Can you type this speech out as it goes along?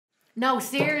No,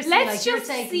 seriously. Let's you're just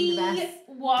taking see the best.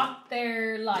 what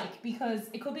they're like, because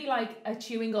it could be like a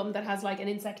chewing gum that has like an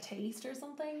insect taste or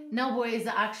something. No, boy, is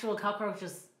the actual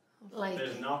cockroaches like?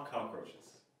 There's not cockroaches.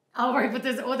 Oh, right, but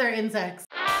there's other insects.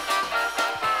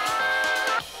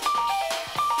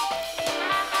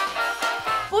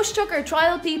 Bush Tucker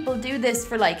trial people do this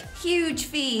for like huge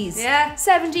fees. Yeah.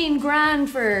 17 grand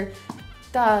for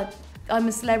that. I'm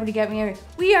a celebrity, get me out.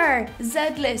 We are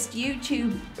Z-list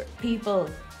YouTube people.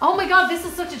 Oh my god, this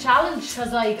is such a challenge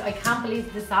because like I can't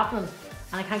believe this is happening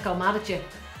and I can't go mad at you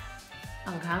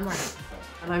on camera.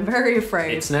 And I'm very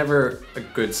afraid. It's never a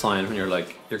good sign when you're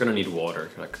like, you're gonna need water.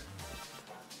 You're like,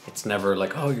 it's never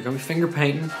like, oh, you're gonna be finger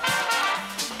painting.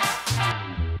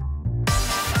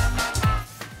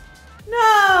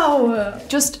 No!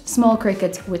 Just small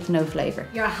crickets with no flavour.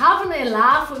 You're having a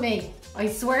laugh with me. I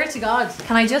swear to God.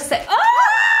 Can I just say,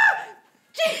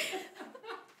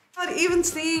 God, even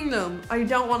seeing them, I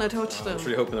don't want to touch I them. was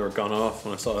really hoping they were gone off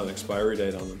when I saw an expiry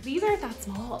date on them. These aren't that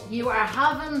small. You are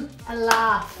having a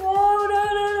laugh. Oh,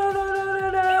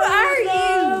 no. Who are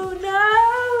you?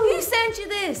 No. Who sent you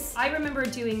this? I remember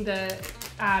doing the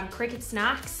cricket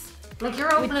snacks. Like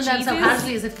you're opening them so cheeses?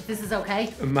 casually as if this is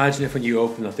okay. Imagine if when you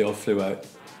opened that they all flew out.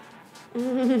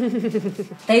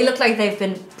 They look like they've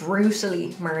been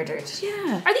brutally murdered.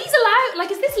 Yeah. Are these allowed?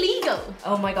 Like, is this legal?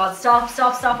 Oh my God, stop.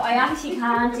 I actually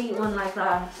can't eat one like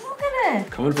that. Look at it.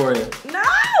 Coming for you.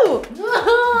 No!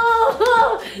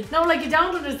 No, like you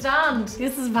don't understand.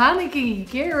 This is panicky.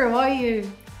 Kira, why are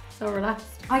you so relaxed?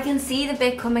 I can see the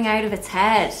bit coming out of its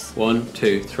head. 1,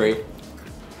 2, 3.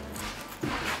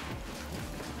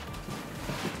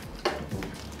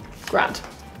 Grand.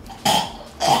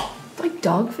 Like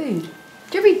dog food.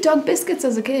 Did you ever eat dog biscuits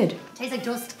as a kid? Tastes like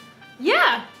dust.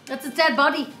 Yeah. That's its dead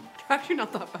body. They're actually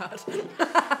not that bad.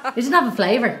 They didn't have a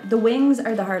flavour. The wings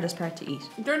are the hardest part to eat.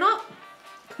 They're not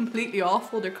completely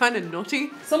awful. They're kind of nutty.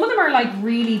 Some of them are like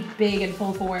really big and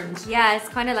full formed. Yeah, it's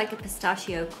kind of like a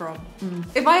pistachio crumb.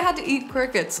 If I had to eat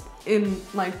crickets in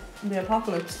like the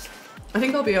apocalypse, I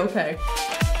think I'll be okay.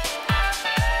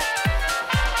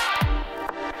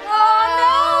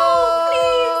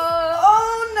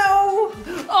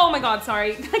 Oh my God,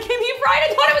 sorry. That gave me a fright.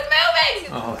 I thought it was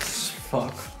moving. Oh,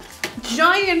 fuck.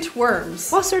 Giant worms.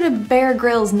 What sort of Bear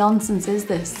Grylls nonsense is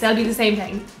this? They'll do the same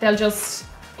thing. They'll just...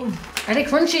 Are they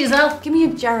crunchy as well? Give me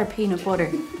a jar of peanut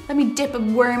butter. Let me dip a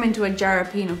worm into a jar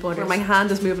of peanut butter. Where my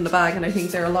hand is moving the bag and I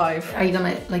think they're alive. Are you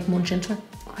gonna like munch into it?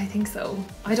 I think so.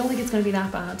 I don't think it's going to be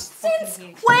that bad. Since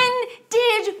when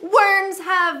did worms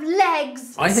have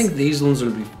legs? I think these ones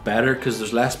will be better because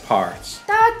there's less parts.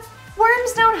 That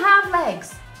worms don't have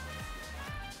legs.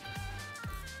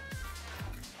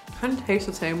 Kind of tastes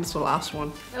the same as the last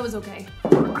one. That was okay.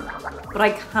 But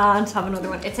I can't have another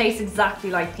one. It tastes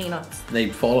exactly like peanuts. They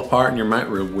fall apart in your mouth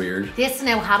real weird. This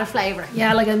now had a flavour.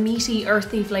 Yeah, like a meaty,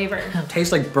 earthy flavour.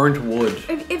 Tastes like burnt wood.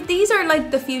 If these are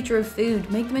like the future of food,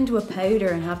 make them into a powder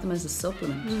and have them as a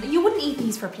supplement. You wouldn't eat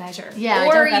these for pleasure. Yeah, I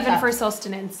Or don't get even that. for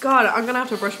sustenance. God, I'm gonna have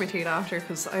to brush my teeth after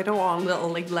because I don't want little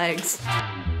like legs.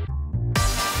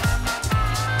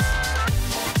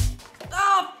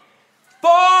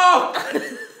 Fuck!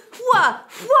 What?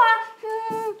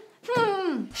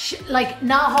 Like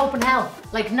not hope in hell.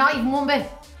 Like not even one bit.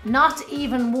 Not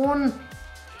even 1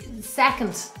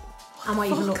 second. Am I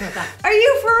even looking at that? Are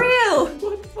you for real?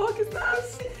 What the fuck is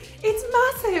that? It's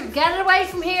massive. Get it away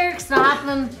from here. It's not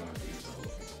happening.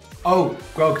 Oh,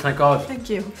 Grog, thank God. Thank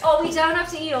you. Oh, we don't have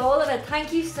to eat all of it.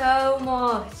 Thank you so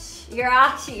much. You're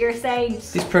a saint.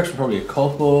 These pricks are probably a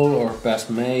couple or best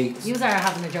mates. You are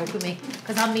having a joke with me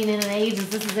because I haven't been in ages.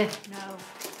 This is it. No.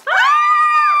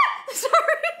 Sorry.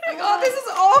 Oh my God, this is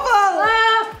awful.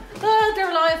 They're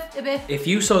alive a bit. If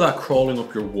you saw that crawling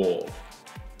up your wall,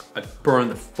 I'd burn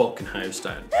the fucking house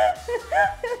down.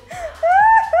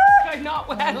 I'm not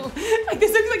well. Like,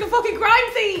 this looks like a fucking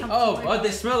crime scene. Oh, God,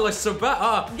 they smell like so bad.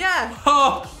 Oh. Yeah.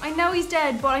 Oh. I know he's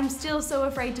dead, but I'm still so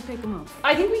afraid to pick him up.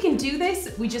 I think we can do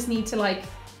this. We just need to like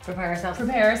Prepare ourselves.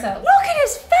 prepare ourselves. Look at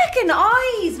his feckin'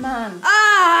 eyes, man.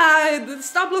 Ah!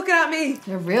 Stop looking at me.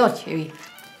 They're real chewy.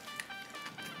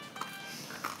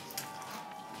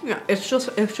 Yeah, it's just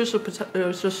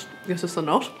a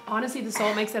nut. Honestly, the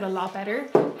salt makes it a lot better.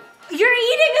 You're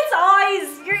eating its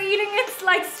eyes. You're eating its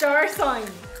like star sign.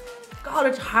 God,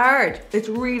 it's hard. It's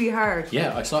really hard.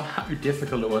 Yeah, I saw how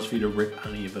difficult it was for you to rip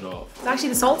any of it off. Actually,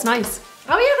 the salt's nice.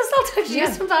 Oh yeah, the salt actually Yeah.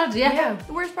 isn't bad. Yeah.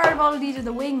 The worst part of all of these are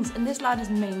the wings, and this lad is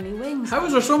mainly wings. How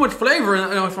is there so much flavour in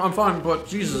it? I'm fine, but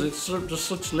Jesus, it's just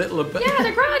such little a bit. Yeah,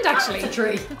 they're grand actually. It's a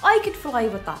tree. I could fly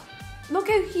with that. Look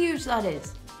how huge that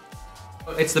is.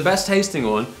 It's the best tasting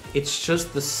one. It's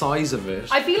just the size of it.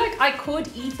 I feel like I could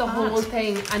eat the whole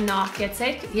thing and not get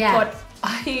sick. Yeah. But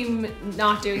I'm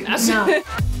not doing that.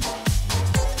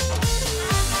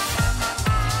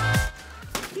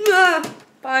 No.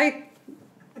 Bye.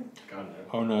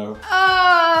 Oh no.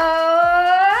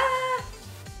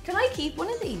 Can I keep one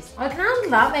of these? I can handle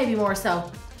that maybe more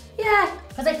so. Yeah,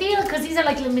 because I feel, because these are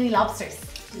like little mini lobsters.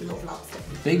 I love lobster.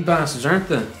 Big bastards, aren't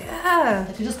they? Yeah.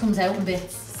 Like it just comes out in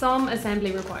bits. Some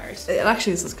assembly required. It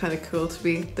actually is just kind of cool to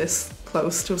be this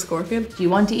close to a scorpion. Do you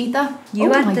want to eat that? You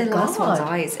Oh had my the last God. one's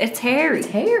eyes. It's hairy.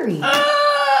 Hairy.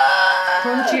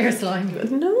 Crunchy or slimy.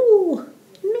 No.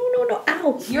 No.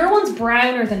 Ow. Your one's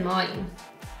browner than mine.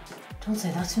 Don't say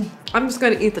that to me. I'm just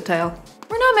going to eat the tail.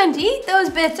 We're not meant to eat those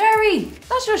bits, are we?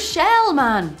 That's just shell,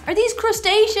 man. Are these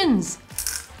crustaceans?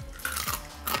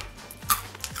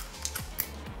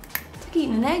 It's like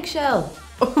eating an eggshell.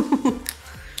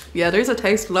 Yeah, there's a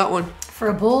taste to that one. For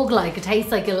a bug, like it tastes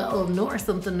like a little nut or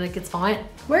something, like it's fine.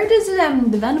 Where does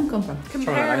the venom come from?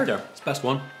 Try that right there. It's the best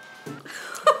one.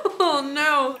 Oh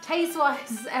no. Taste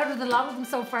wise, out of the lot of them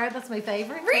so far, that's my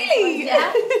favourite. Really?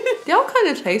 Yeah. They all kind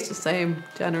of taste the same,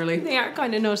 generally. They are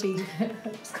kind of nutty.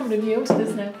 Just coming immune to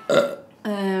this now.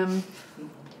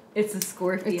 It's a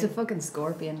scorpion. It's a fucking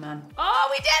scorpion, man. Oh,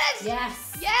 we did it!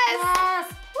 Yes.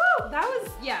 Yes! Woo! That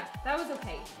was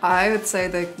okay. I would say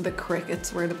the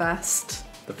crickets were the best.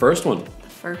 The first one. The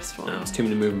first one. No, it's too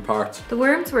many moving parts. The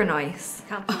worms were nice.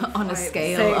 On a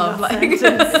scale Saying of that like.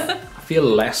 sentence. I feel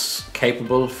less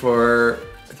capable for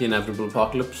the inevitable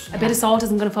apocalypse. A bit of salt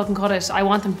isn't gonna fucking cut it. I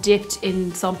want them dipped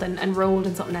in something and rolled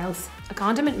in something else. A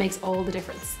condiment makes all the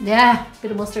difference. Yeah,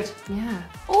 bit of mustard. Yeah.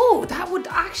 Oh, that would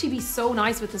actually be so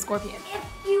nice with the scorpion.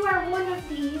 If you are one of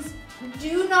these,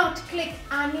 do not click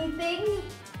anything.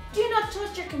 Do not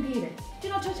touch your computer. Do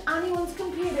not touch anyone's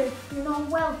computer. You're not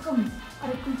welcome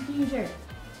at a computer.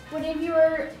 But if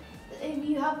you're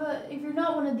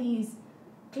not one of these,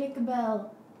 click a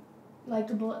bell, like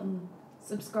a button,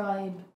 subscribe.